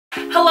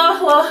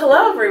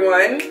Hello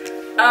everyone.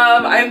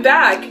 I'm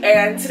back,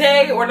 and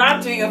today we're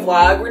not doing a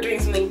vlog, we're doing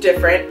something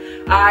different.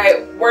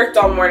 I worked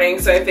all morning,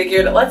 so I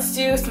figured let's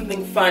do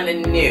something fun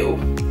and new,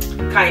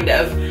 kind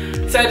of.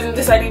 So I'm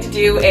deciding to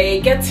do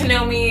a get to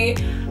know me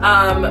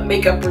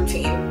makeup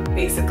routine,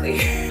 basically.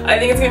 I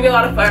think it's gonna be a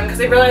lot of fun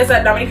because I realized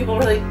that not many people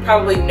really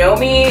probably know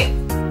me,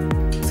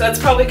 so it's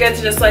probably good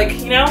to just like,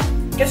 you know,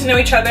 get to know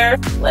each other.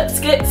 Let's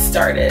get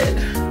started.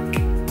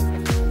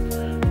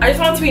 I just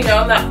want to be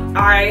known that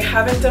I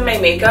haven't done my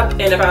makeup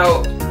in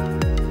about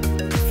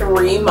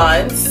 3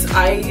 months.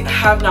 I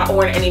have not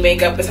worn any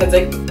makeup besides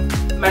like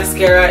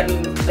mascara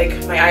and like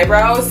my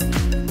eyebrows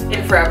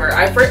in forever.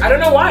 I don't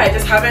know why, I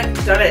just haven't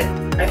done it.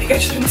 I think I've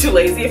just been too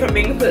lazy, if I'm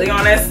being completely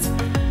honest.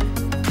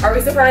 Are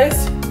we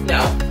surprised?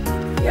 No.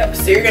 Yep,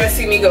 so you're gonna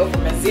see me go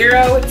from a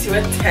 0 to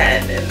a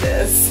 10 in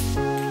this.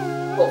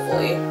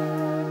 Hopefully.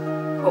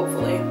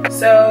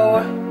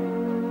 So,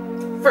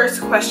 first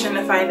question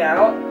to find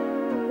out.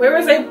 Where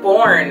was I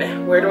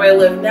born? Where do I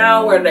live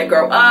now? Where did I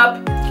grow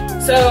up?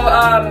 So,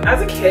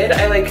 as a kid,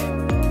 I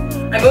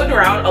moved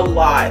around a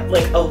lot.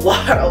 Like, a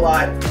lot.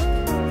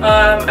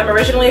 I'm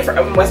originally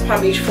from West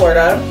Palm Beach,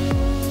 Florida.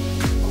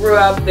 Grew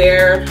up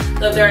there,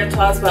 lived there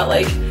until I was about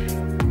like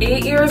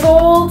 8 years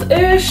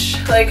old-ish,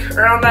 like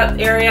around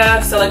that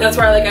area. So like that's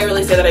where I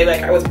really say that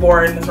I was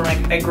born. That's where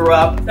I grew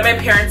up. Then my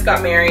parents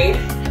got married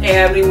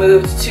and we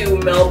moved to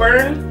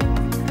Melbourne,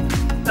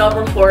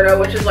 Florida,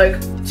 which is like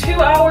 2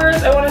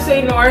 hours, I want to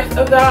say, north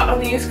of that on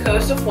the east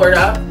coast of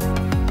Florida.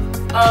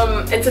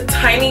 It's a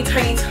tiny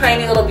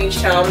little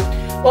beach town.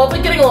 Well, it's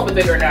like getting a little bit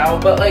bigger now,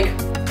 but like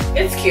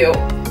it's cute.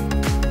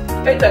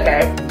 It's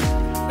okay.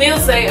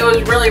 Needless to say, it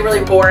was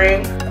really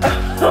boring.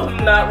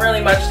 Not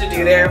really much to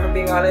do there, if I'm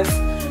being honest.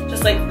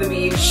 Just like the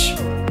beach,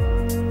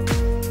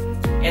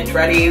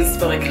 Andretti's,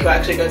 but like who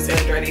actually goes to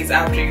Andretti's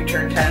after you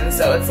turn 10?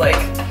 So it's like,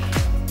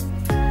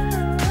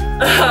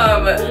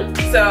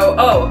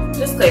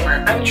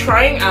 disclaimer, I'm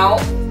trying out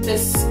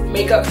this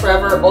Makeup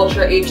Forever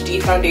Ultra HD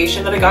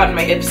foundation that I got in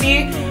my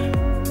Ipsy.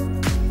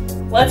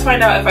 Let's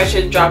find out if I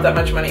should drop that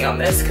much money on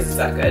this because it's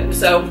that good.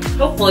 So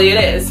hopefully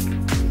it is.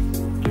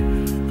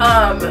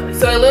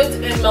 So I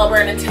lived in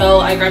Melbourne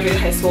until I graduated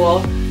high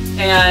school,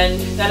 and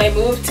then I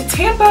moved to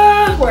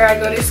Tampa where I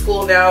go to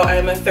school now.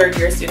 I'm a 3rd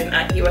year student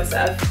at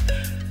USF,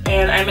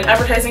 and I'm an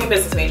advertising and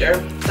business major,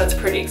 so that's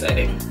pretty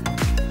exciting.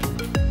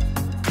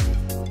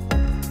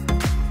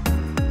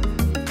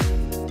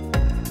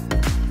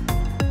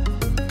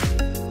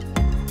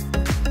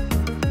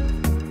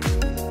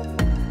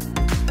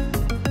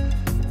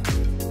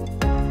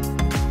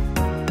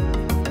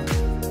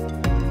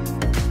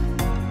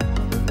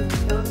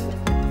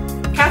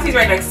 Cassie's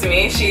right next to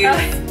me.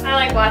 I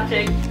like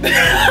watching.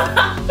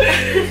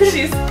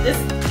 She's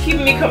just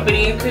keeping me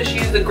company because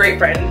she's a great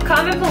friend.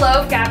 Comment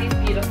below if Gabby's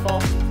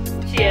beautiful.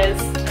 She is.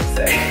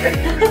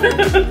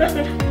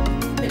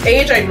 An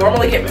age I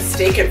normally get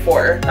mistaken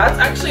for. That's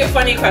actually a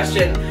funny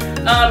question.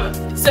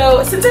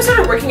 So since I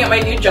started working at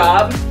my new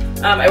job,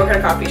 I work at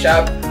a coffee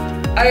shop.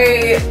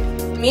 I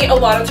meet a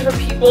lot of different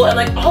people, and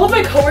like all of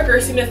my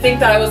coworkers seem to think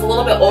that I was a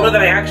little bit older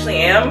than I actually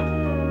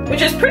am,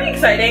 which is pretty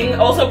exciting.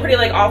 Also pretty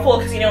like awful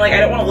because, you know, like I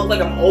don't want to look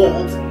like I'm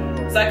old,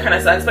 so that kind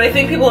of sucks. But I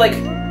think people I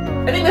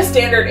think the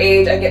standard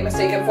age I get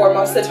mistaken for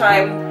most of the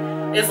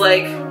time is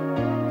like, I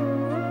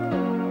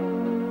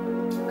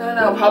don't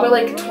know, probably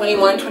like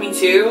 21,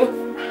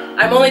 22.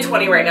 I'm only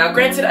 20 right now.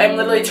 Granted, I'm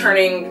literally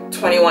turning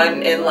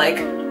 21 in like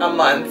a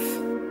month.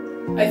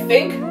 I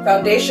think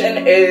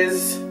foundation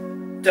is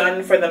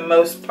done for the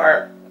most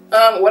part.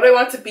 What do I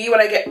want to be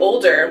when I get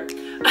older?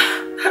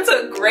 That's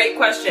a great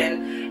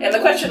question. And the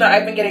question that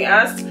I've been getting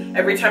asked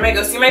every time I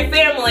go see my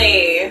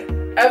family.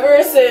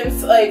 Ever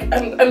since, like,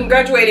 I'm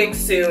graduating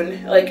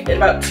soon, like in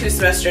about 2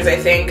 semesters, I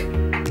think.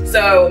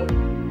 So,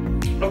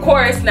 of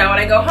course, now when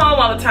I go home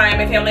all the time,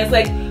 my family's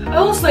like,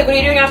 oh, so like, what are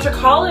you doing after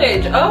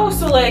college? Oh,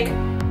 so like,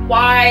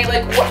 why,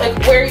 like, what, like,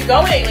 where are you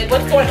going? Like,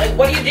 what's going, like,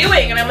 what are you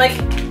doing? And I'm like,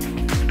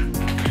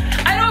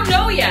 I don't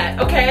know yet,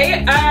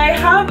 okay? I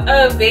have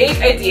a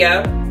vague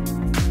idea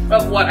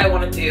of what I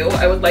want to do.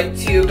 I would like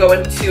to go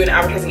into an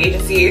advertising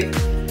agency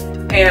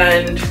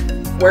and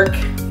work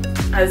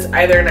as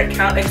either an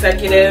account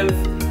executive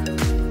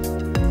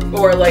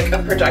or like a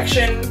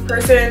production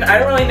person. I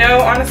don't really know,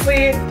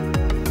 honestly.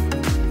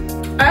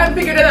 I haven't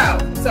figured it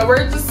out. So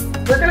we're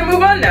gonna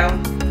move on now.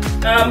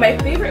 My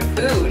favorite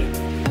food.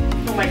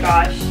 Oh my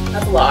gosh.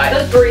 That's a lot.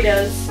 Those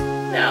burritos.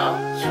 No.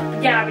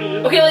 Gabby.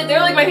 Okay, like they're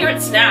like my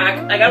favorite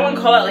snack. Like I wouldn't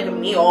call that like a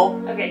meal.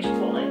 Okay,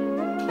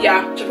 Chipotle.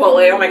 Yeah,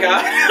 Chipotle, oh my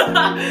god.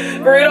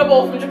 Burrito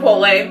bowl from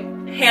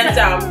Chipotle. Hands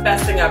down,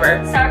 best thing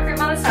ever. Sour cream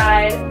on the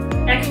side,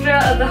 extra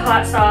of the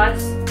hot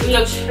sauce.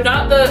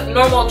 Not the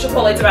normal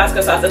Chipotle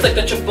Tabasco sauce. It's like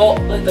the Chipotle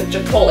one. The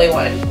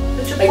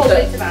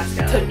Chipotle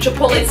Tabasco.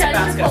 Chipotle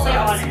Tabasco Chipotle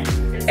sauce. On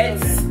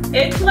it.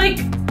 It's like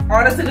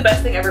honestly the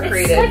best thing ever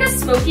created. It's like a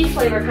smoky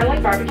flavor, kind of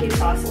like barbecue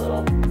sauce a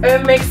little.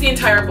 It makes the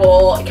entire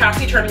bowl.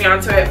 Cassie turned me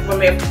onto it when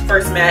we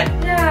first met.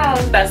 Yeah.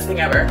 Best thing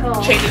ever.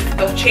 Oh. Changes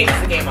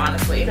the game,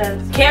 honestly. It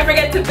does. Can't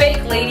forget to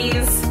bake,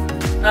 ladies.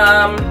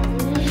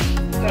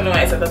 I don't know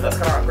why I said that, that's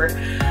kind of awkward.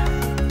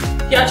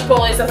 Yeah,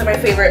 Chipotle is definitely my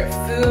favorite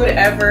food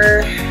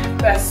ever.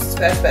 Best.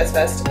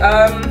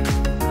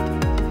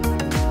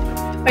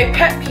 My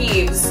pet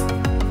peeves.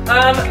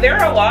 There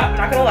are a lot, I'm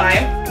not gonna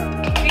lie.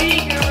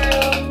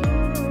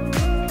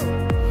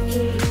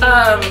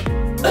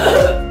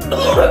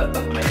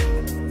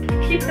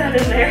 Keep that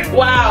in there.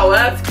 Wow,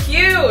 that's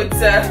cute.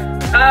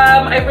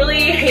 I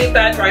really hate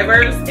bad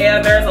drivers,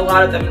 and there's a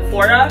lot of them in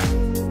Florida.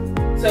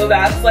 So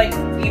that's like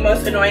the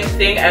most annoying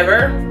thing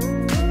ever.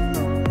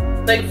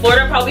 Like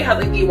Florida probably has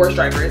like the worst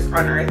drivers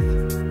on earth.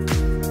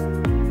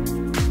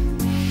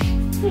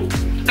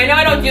 I know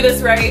I don't do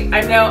this right.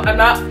 I know I'm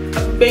not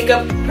a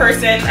makeup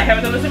person. I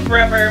haven't done this in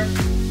forever.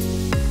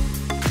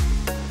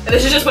 And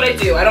this is just what I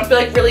do. I don't feel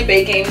like really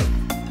baking.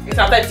 It's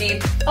not that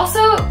deep. Also,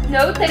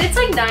 note that it's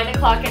like 9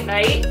 o'clock at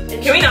night.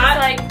 And can we not?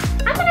 Like,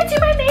 I'm gonna do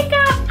my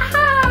makeup.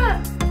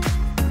 Aha!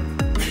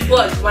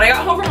 Look, when I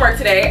got home from work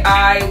today,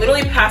 I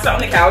literally passed out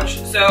on the couch.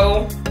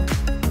 So,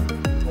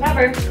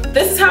 whatever.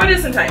 This is how it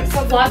is sometimes.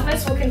 So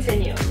Vlogmas will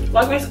continue.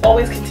 Vlogmas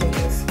always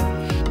continues.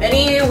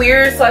 Any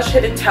weird /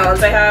 hidden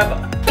talents I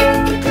have?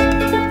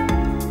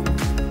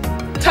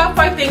 Top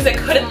 5 things I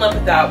couldn't live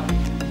without.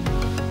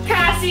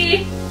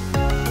 Cassie!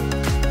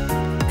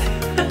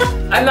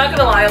 I'm not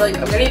gonna lie, like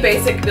I'm gonna be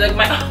basic, be like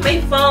my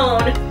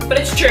phone, but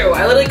it's true.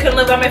 I literally couldn't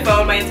live without my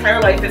phone. My entire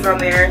life is on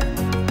there.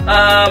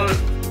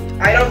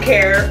 I don't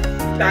care.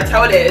 That's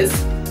how it is.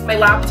 My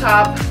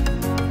laptop,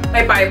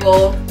 my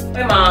Bible,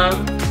 my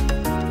mom,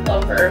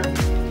 love her.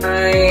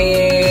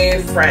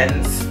 My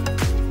friends.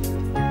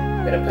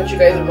 I'm gonna put you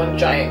guys in one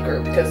giant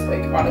group because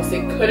like honestly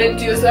couldn't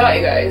do this without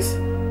you guys.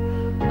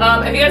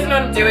 If you guys know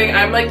what I'm doing,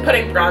 I'm like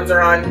putting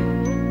bronzer on.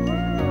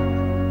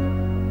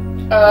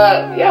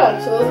 Yeah,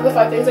 so those are the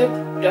 5 things I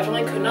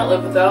definitely could not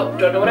live without.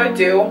 Don't know what I would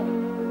do.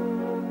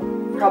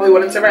 Probably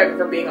wouldn't survive if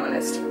we're being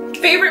honest.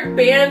 Favorite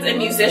bands and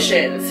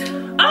musicians.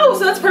 Oh,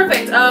 so that's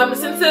perfect.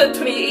 Since the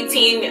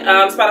 2018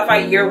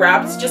 Spotify year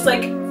wrapped just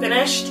like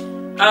finished,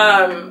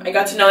 I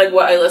got to know like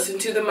what I listened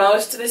to the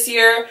most this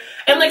year.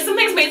 And like some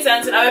things made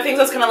sense and other things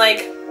I was kind of like,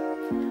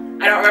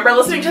 I don't remember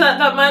listening to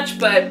that much,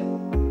 but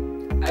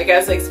I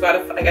guess like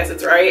Spotify, I guess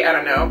it's right, I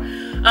don't know.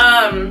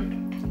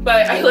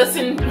 But I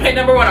listened, my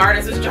 #1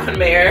 artist is John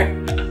Mayer.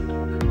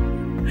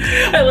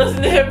 I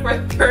listened to him for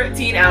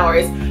 13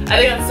 hours. I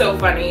think that's so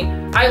funny.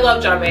 I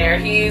love John Mayer.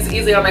 He's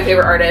easily one of my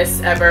favorite artists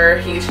ever.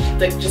 He's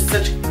like just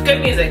such good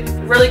music,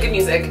 really good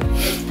music.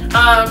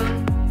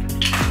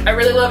 I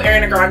really love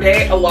Ariana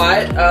Grande a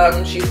lot.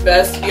 She's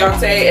best.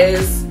 Beyonce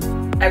is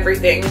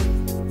everything.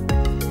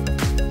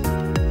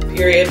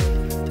 Period.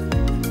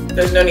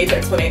 There's no need to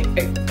explain.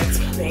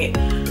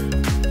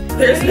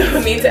 There's no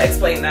need to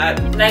explain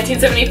that.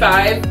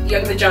 1975,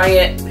 Young the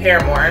Giant,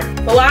 Paramore.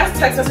 The last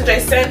text message I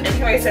sent and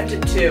who I sent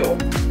it to.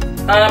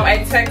 I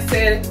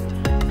texted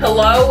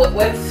hello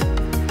with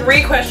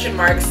 3 question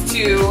marks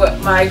to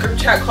my group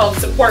chat called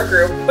Support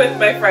Group with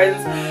my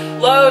friends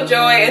Lo,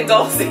 Joy, and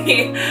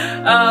Dulcie.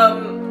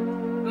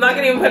 I'm not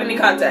gonna even put any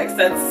context,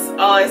 that's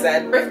all I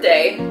said.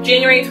 Birthday,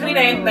 January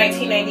 29th,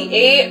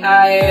 1998.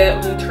 I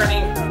am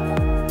turning...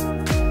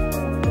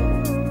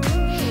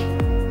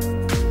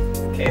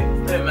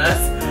 I'm a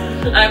mess.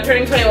 I'm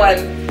turning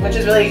 21, which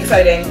is really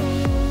exciting.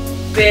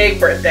 Big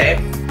birthday.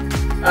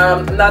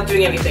 I'm not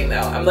doing anything though.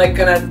 I'm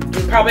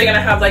probably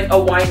gonna have like a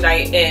wine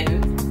night in,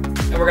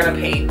 and we're gonna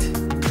paint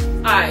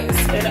eyes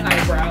and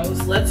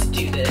eyebrows. Let's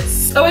do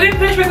this. Oh, I didn't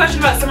finish my question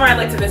about somewhere I'd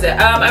like to visit.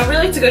 I'd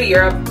really like to go to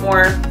Europe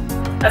more.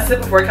 That's the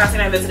before Cassie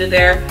and I visited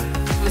there.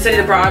 We studied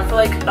abroad for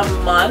like a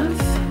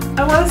month,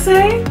 I want to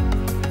say.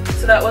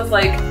 So that was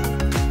like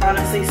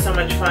honestly so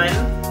much fun.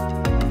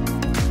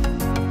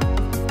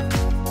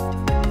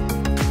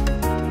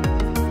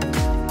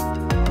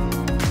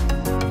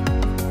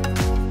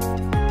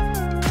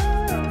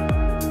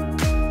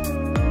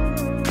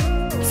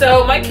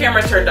 So my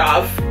camera turned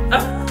off.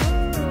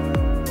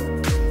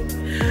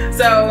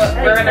 So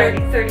we're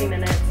gonna 30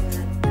 minutes.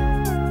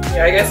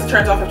 Yeah, I guess it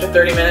turns off after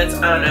 30 minutes.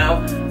 I don't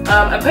know.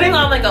 I'm putting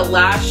on like a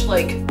lash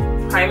like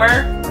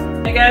primer,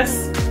 I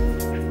guess.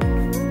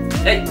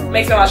 It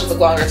makes my lashes look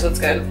longer, so it's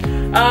good.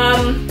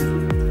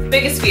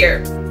 Biggest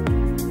fear.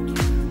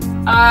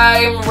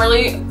 I'm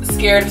really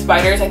scared of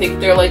spiders. I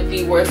think they're like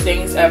the worst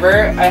things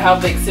ever. I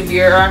have like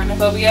severe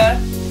arachnophobia.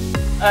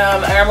 I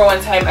remember one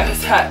time I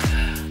was at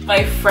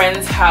my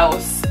friend's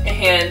house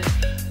and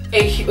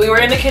we were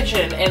in the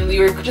kitchen and we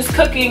were just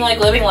cooking, like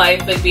living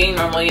life, like being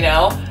normal, you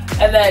know,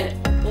 and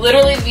then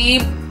literally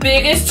the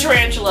biggest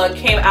tarantula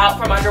came out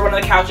from under one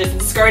of the couches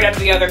and scurried up to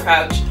the other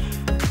couch.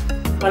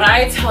 When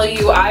I tell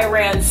you, I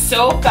ran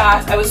so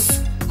fast, I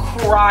was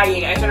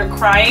crying. I started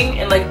crying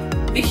and like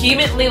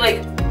vehemently what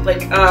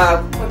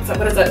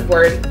is that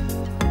word?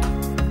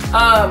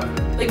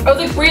 Like I was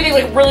like breathing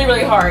like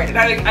really hard, and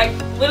I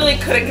literally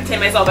couldn't contain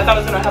myself. I thought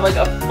I was gonna have like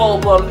a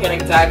full-blown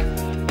panic attack.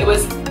 It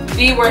was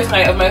the worst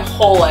night of my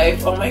whole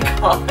life. Oh my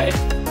god.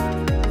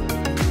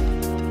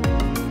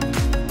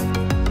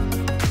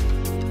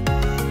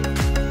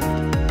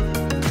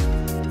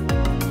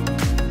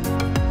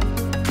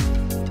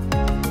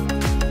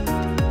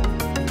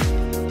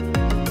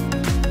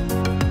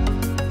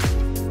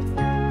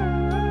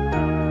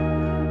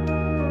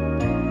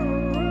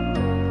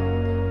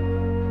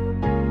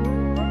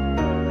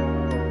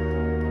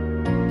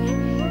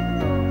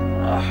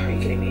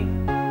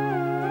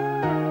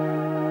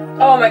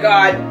 Oh my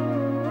god.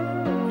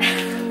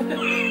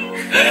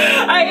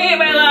 I hate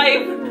my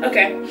life.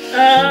 Okay.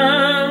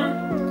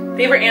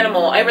 Favorite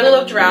animal. I really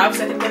love giraffes.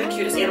 I think they're the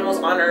cutest animals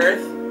on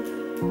earth.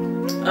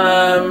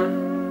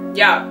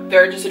 Yeah,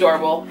 they're just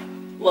adorable.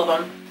 Love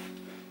them.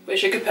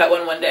 Wish I could pet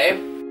one day.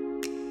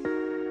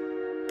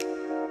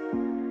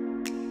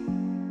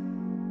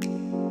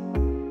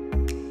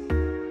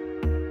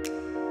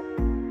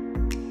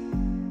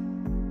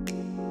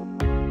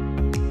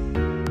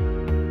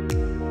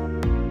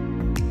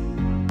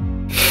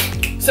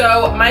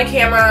 So my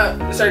camera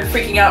started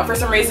freaking out for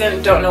some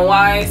reason, don't know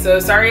why. So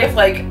sorry if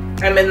like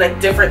I'm in like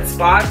different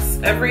spots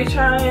every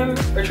time.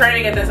 We're trying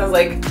to get this as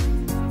like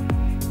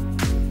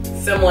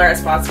similar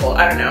as possible.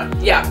 I don't know.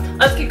 Yeah,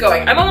 let's keep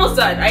going. I'm almost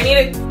done. I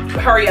need to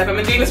hurry up. I've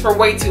been doing this for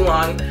way too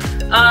long.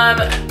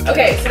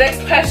 Okay, so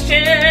next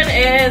question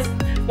is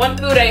one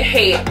food I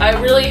hate. I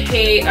really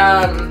hate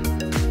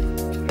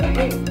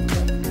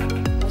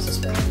Brussels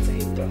sprouts.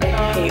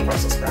 I hate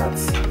Brussels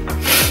sprouts.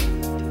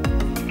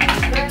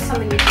 There's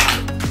something you hate.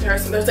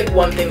 There's like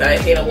one thing that I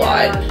hate a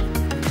lot.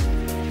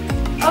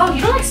 Oh,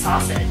 you don't like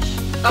sausage?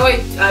 Oh,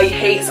 I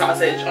hate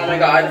sausage. Oh my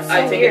god. So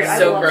I think weird. it's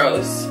so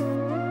gross.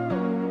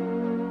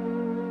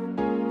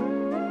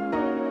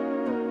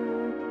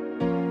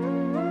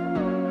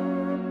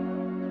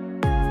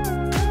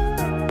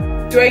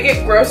 Do I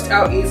get grossed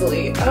out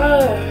easily?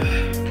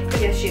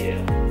 Yes, you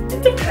do.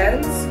 It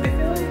depends, I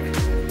feel like.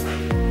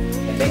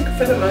 I think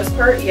for the most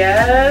part,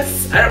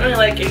 yes. I don't really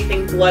like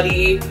anything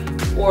bloody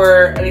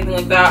or anything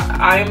like that.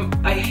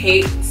 I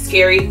hate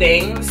scary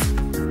things.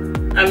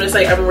 I'm just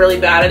like, I'm really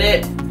bad at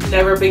it.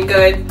 Never been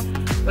good.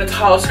 Went to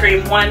Hollow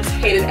Scream once,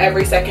 hated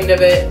every second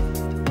of it.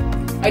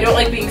 I don't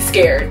like being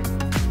scared.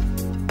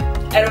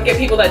 I don't get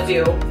people that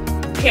do.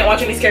 Can't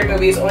watch any scary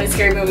movies. Only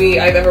scary movie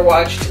I've ever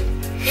watched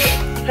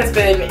has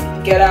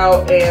been Get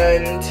Out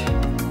and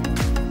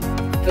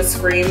the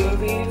Scream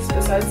movies.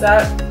 Besides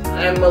that,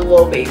 I'm a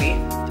little baby.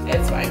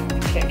 It's fine.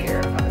 Can't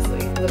care,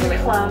 honestly. Live in my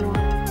Clown one.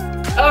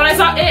 Oh, and I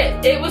saw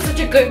It. It was such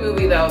a good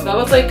movie, though. That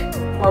was like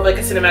more of like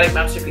a cinematic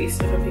masterpiece,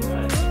 if I'm being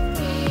honest.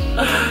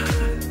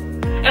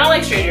 And I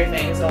like Stranger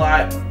Things a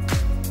lot.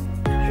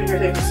 Stranger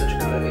Things is such a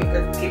good movie,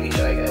 or TV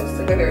show, I guess. It's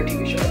like my favorite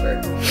TV show ever.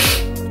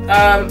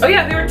 Oh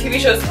yeah, favorite TV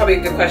show is probably a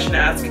good question to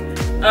ask.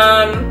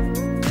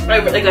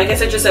 Like I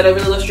said, just said, I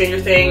really love Stranger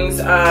Things.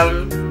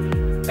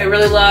 I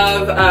really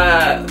love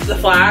The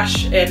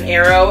Flash and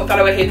Arrow. I thought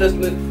I would hate those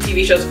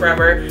TV shows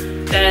forever.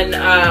 Then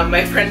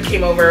my friend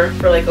came over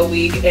for like a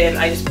week and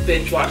I just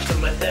binge watched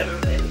them with him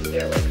and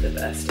they're like the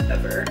best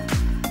ever.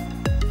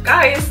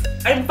 Guys,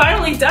 I'm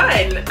finally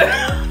done.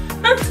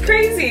 That's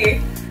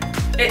crazy.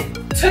 It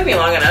took me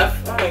long enough.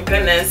 Oh my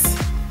goodness.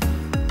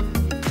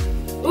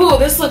 Ooh,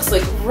 this looks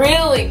like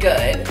really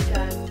good.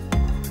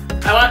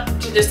 I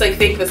want to just like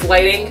thank this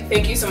lighting.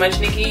 Thank you so much,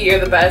 Nikki. You're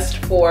the best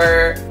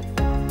for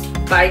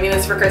buying me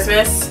this for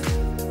Christmas.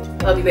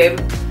 Love you, babe.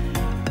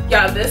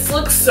 Yeah, this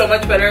looks so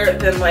much better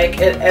than like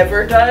it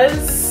ever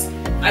does.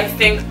 I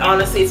think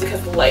honestly it's because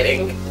of the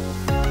lighting.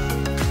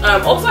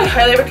 Also, I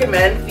highly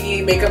recommend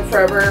the Makeup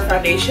Forever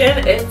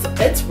foundation.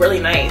 It's really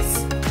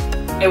nice.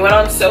 It went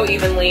on so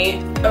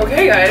evenly.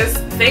 Okay guys,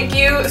 thank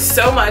you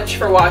so much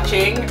for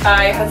watching.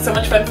 I had so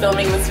much fun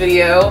filming this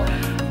video.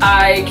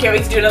 I can't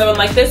wait to do another one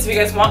like this. If you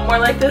guys want more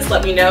like this,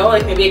 let me know.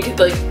 Like maybe I could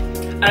like,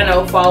 I don't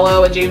know,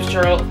 follow a James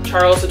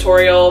Charles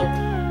tutorial,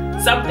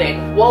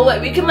 something.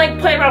 We can like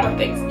play around with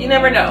things. You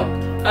never know.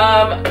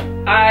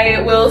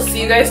 I will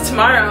see you guys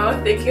tomorrow.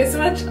 Thank you guys so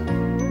much.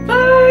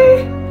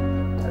 Bye.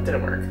 That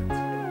didn't work.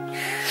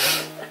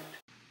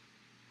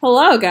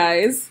 Hello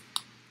guys.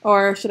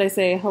 Or should I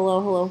say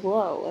hello, hello,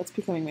 hello. That's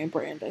becoming my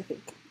brand, I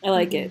think. I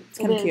like it. It's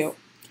kind of cute.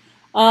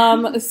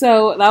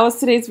 So that was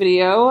today's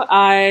video.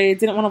 I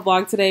didn't want to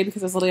vlog today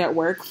because I was literally at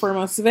work for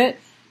most of it.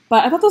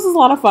 But I thought this was a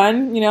lot of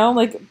fun, you know,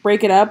 like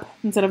break it up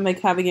instead of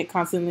like having it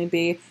constantly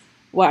be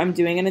what I'm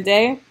doing in a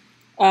day.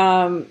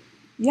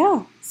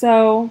 Yeah,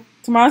 so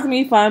tomorrow's gonna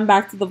be fun.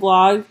 Back to the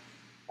vlog.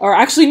 Or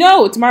actually,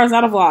 no, tomorrow's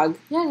not a vlog.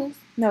 Yeah, it is.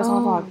 No, it's not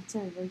a vlog.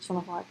 It's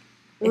not a vlog.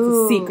 It's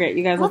a secret.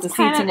 You guys will have to see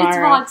tomorrow. It's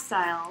vlog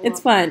style. It's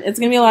fun. It's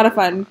gonna be a lot of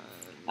fun.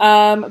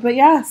 But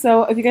yeah,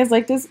 so if you guys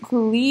like this,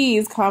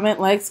 please comment,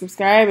 like,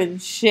 subscribe,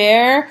 and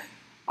share.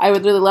 I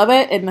would really love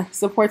it and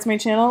supports my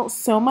channel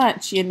so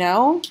much, you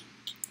know?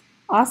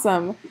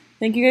 Awesome.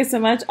 Thank you guys so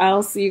much.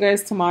 I'll see you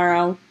guys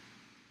tomorrow.